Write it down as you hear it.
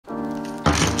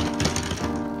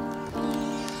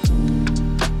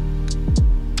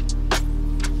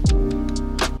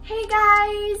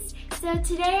So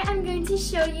today I'm going to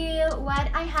show you what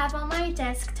I have on my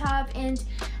desktop and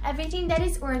everything that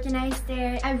is organized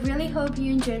there. I really hope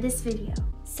you enjoy this video.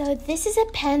 So this is a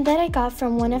pen that I got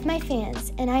from one of my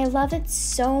fans and I love it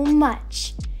so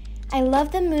much. I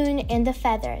love the moon and the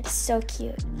feather, it's so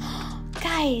cute.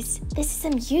 Guys, this is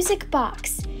a music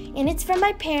box and it's from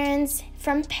my parents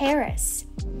from Paris.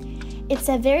 It's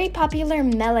a very popular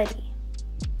melody.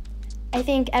 I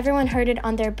think everyone heard it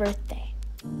on their birthday.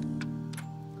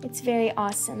 It's very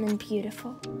awesome and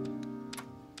beautiful.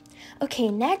 Okay,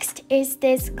 next is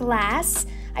this glass.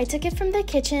 I took it from the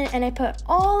kitchen and I put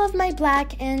all of my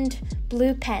black and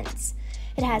blue pens.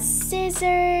 It has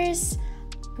scissors,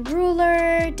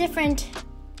 ruler, different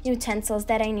utensils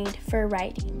that I need for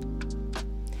writing.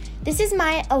 This is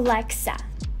my Alexa.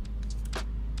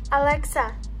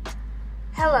 Alexa,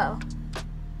 hello.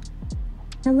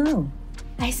 Hello.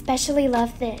 I especially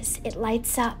love this. It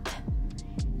lights up.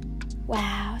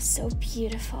 Wow, so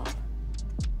beautiful.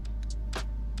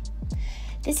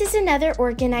 This is another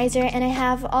organizer and I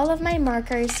have all of my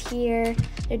markers here.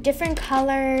 They're different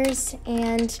colors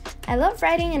and I love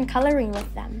writing and coloring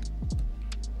with them.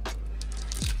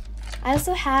 I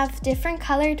also have different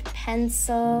colored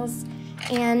pencils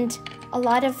and a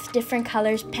lot of different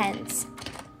colored pens.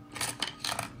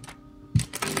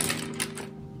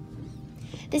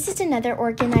 This is another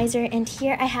organizer and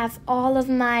here I have all of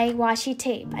my washi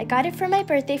tape. I got it for my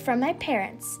birthday from my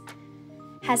parents.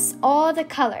 Has all the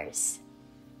colors.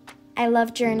 I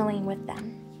love journaling with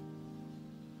them.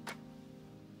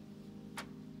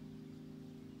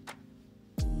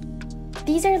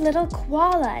 These are little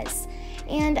koalas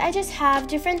and I just have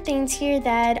different things here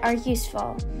that are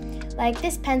useful. Like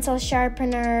this pencil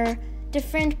sharpener,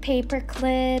 different paper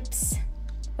clips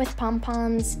with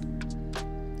pom-poms,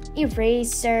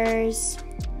 erasers,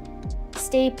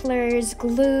 staplers,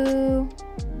 glue.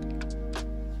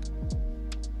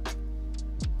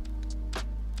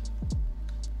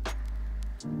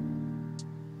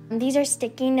 These are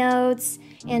sticky notes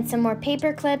and some more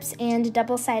paper clips and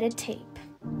double-sided tape.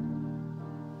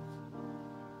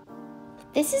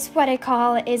 This is what I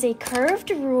call is a curved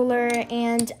ruler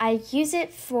and I use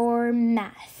it for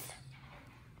math.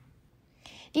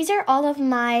 These are all of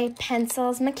my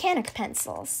pencils, mechanic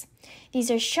pencils. These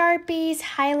are Sharpies,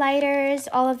 highlighters,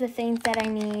 all of the things that I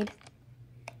need.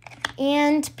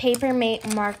 And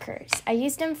Papermate markers. I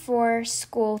use them for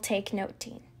school take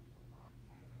noting.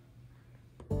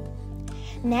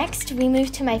 Next, we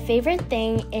move to my favorite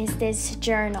thing is this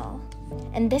journal.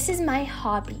 And this is my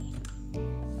hobby.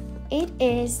 It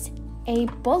is a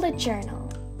bullet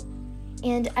journal.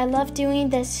 And I love doing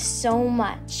this so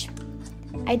much.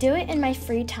 I do it in my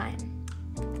free time.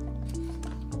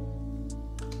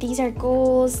 These are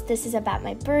goals. This is about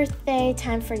my birthday,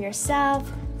 time for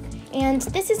yourself. And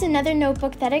this is another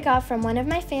notebook that I got from one of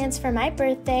my fans for my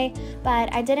birthday,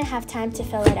 but I didn't have time to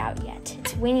fill it out yet.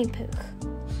 It's Winnie Pooh.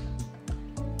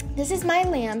 This is my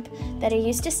lamp that I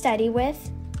used to study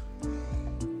with.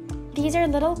 These are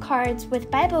little cards with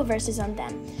Bible verses on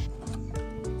them,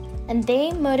 and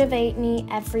they motivate me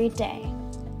every day.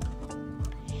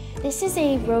 This is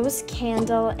a rose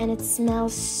candle and it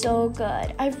smells so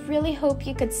good. I really hope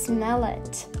you could smell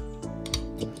it.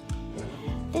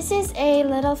 This is a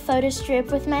little photo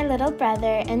strip with my little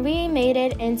brother and we made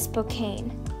it in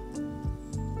Spokane.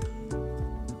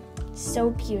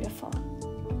 So beautiful.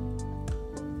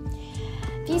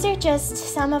 These are just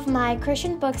some of my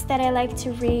Christian books that I like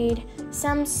to read,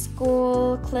 some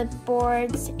school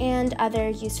clipboards, and other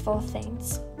useful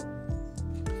things.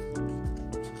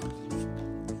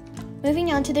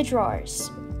 Moving on to the drawers.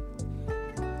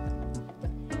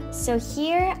 So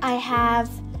here I have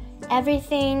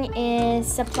everything in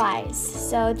supplies.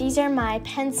 So these are my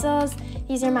pencils.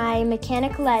 These are my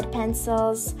mechanic lead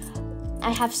pencils. I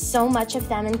have so much of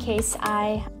them in case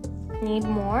I need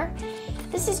more.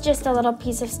 This is just a little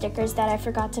piece of stickers that I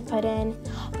forgot to put in.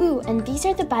 Ooh, and these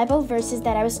are the Bible verses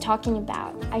that I was talking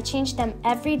about. I change them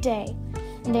every day,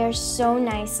 and they're so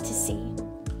nice to see.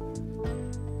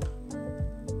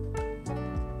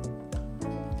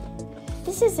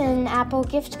 This is an Apple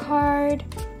gift card,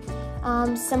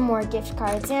 some more gift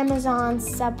cards, Amazon,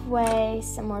 Subway,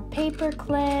 some more paper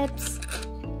clips,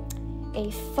 a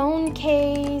phone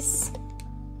case,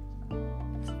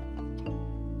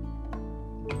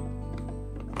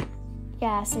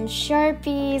 some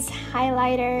Sharpies,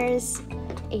 highlighters,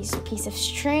 a piece of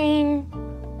string,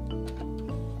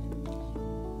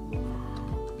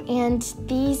 and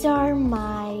these are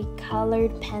my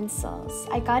colored pencils.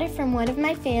 I got it from one of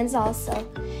my fans also.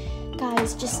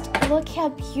 Guys, just look how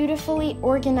beautifully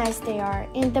organized they are,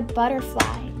 and the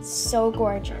butterfly is so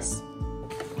gorgeous.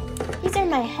 These are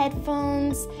my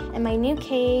headphones and my new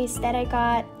case that I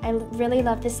got. I really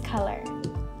love this color.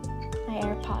 My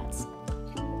AirPods.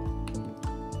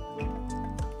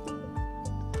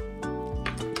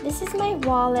 This is my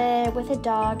wallet with a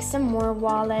dog, some more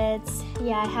wallets.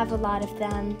 Yeah, I have a lot of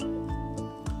them.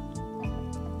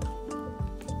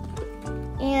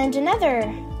 And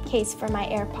another case for my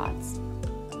AirPods.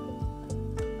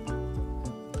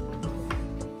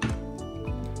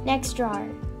 Next drawer.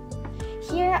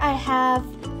 Here I have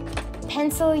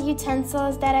pencil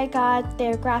utensils that I got.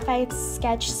 They're graphite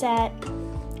sketch set,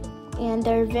 and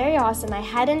they're very awesome. I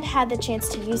hadn't had the chance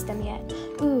to use them yet.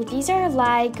 Ooh, these are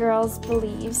Lie Girls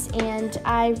Believes, and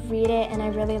I read it and I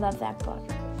really love that book.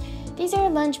 These are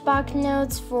lunchbox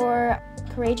notes for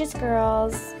courageous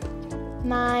girls,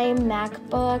 my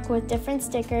MacBook with different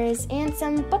stickers, and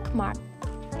some bookmarks.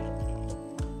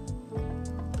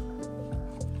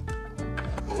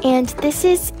 And this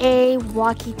is a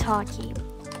walkie-talkie.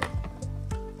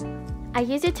 I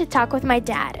use it to talk with my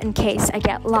dad in case I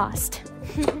get lost.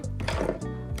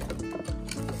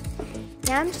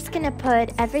 Now I'm just gonna put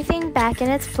everything back in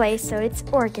its place so it's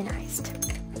organized.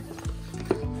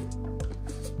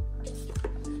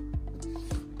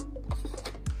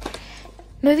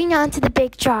 Moving on to the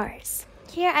big jars.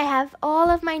 Here I have all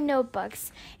of my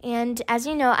notebooks, and as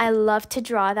you know, I love to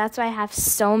draw. That's why I have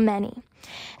so many.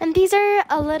 And these are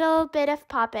a little bit of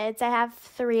puppets. I have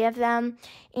 3 of them,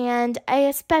 and I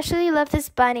especially love this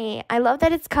bunny. I love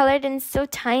that it's colored and so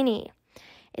tiny.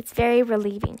 It's very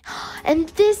relieving. And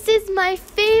this is my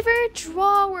favorite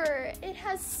drawer. It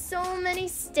has so many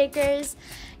stickers.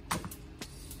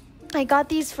 I got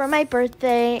these for my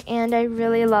birthday, and I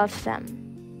really love them.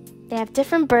 They have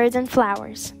different birds and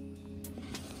flowers.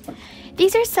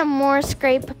 These are some more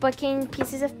scrapbooking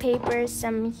pieces of paper,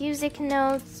 some music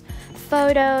notes,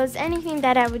 photos, anything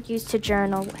that I would use to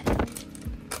journal with.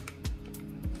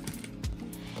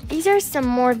 These are some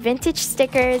more vintage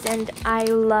stickers, and I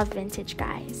love vintage,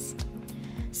 guys.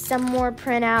 Some more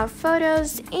printout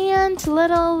photos and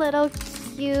little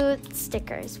cute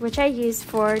stickers, which I use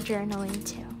for journaling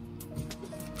too.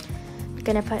 I'm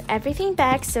gonna put everything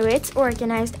back so it's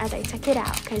organized as I took it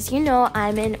out, because you know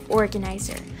I'm an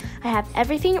organizer. I have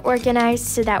everything organized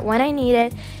so that when I need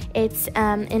it, it's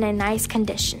in a nice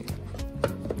condition.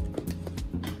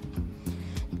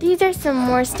 These are some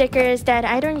more stickers that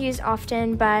I don't use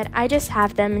often, but I just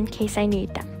have them in case I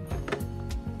need them.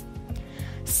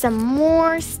 Some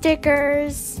more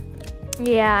stickers.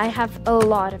 Yeah, I have a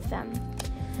lot of them.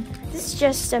 This is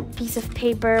just a piece of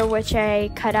paper which I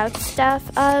cut out stuff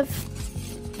of.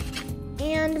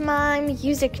 And my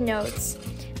music notes.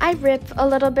 I rip a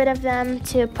little bit of them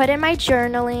to put in my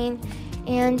journaling,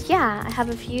 and yeah, I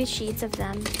have a few sheets of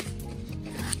them.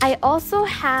 I also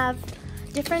have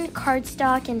different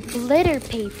cardstock and glitter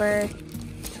paper,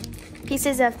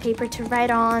 pieces of paper to write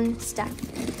on stuff.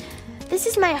 This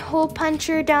is my hole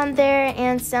puncher down there,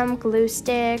 and some glue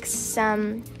sticks,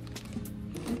 and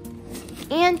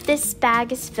this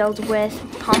bag is filled with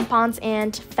pom-poms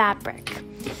and fabric.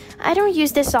 I don't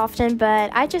use this often,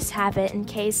 but I just have it in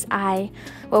case I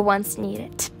will once need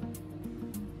it.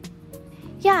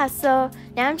 Yeah, so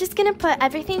now I'm just gonna put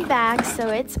everything back so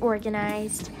it's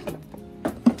organized.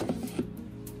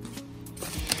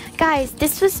 Guys,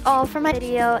 this was all for my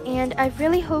video, and I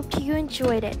really hope you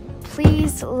enjoyed it.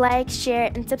 Please like,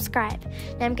 share, and subscribe.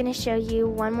 Now I'm gonna show you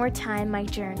one more time my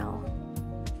journal.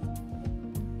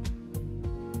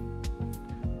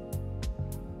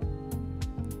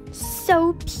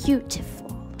 So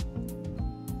beautiful.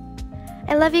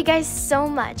 I love you guys so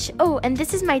much. Oh, and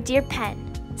this is my dear pen.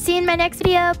 See you in my next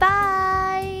video.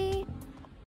 Bye!